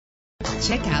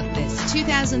Check out this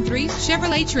 2003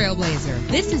 Chevrolet TrailBlazer.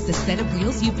 This is the set of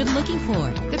wheels you've been looking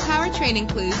for. The powertrain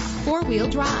includes four-wheel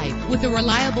drive with a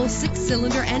reliable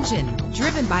 6-cylinder engine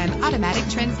driven by an automatic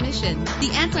transmission.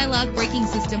 The anti-lock braking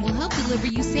system will help deliver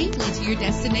you safely to your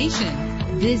destination.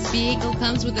 This vehicle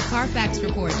comes with a Carfax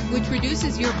report, which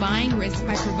reduces your buying risk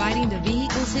by providing the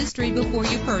vehicle's history before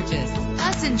you purchase.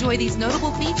 Plus, enjoy these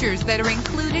notable features that are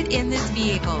included in this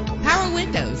vehicle: power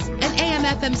windows, an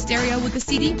AM/FM stereo with a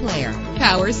CD player,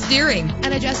 power steering,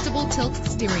 an adjustable tilt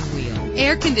steering wheel,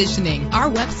 air conditioning.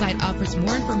 Our website offers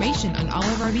more information on all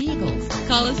of our vehicles.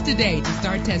 Call us today to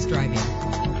start test driving.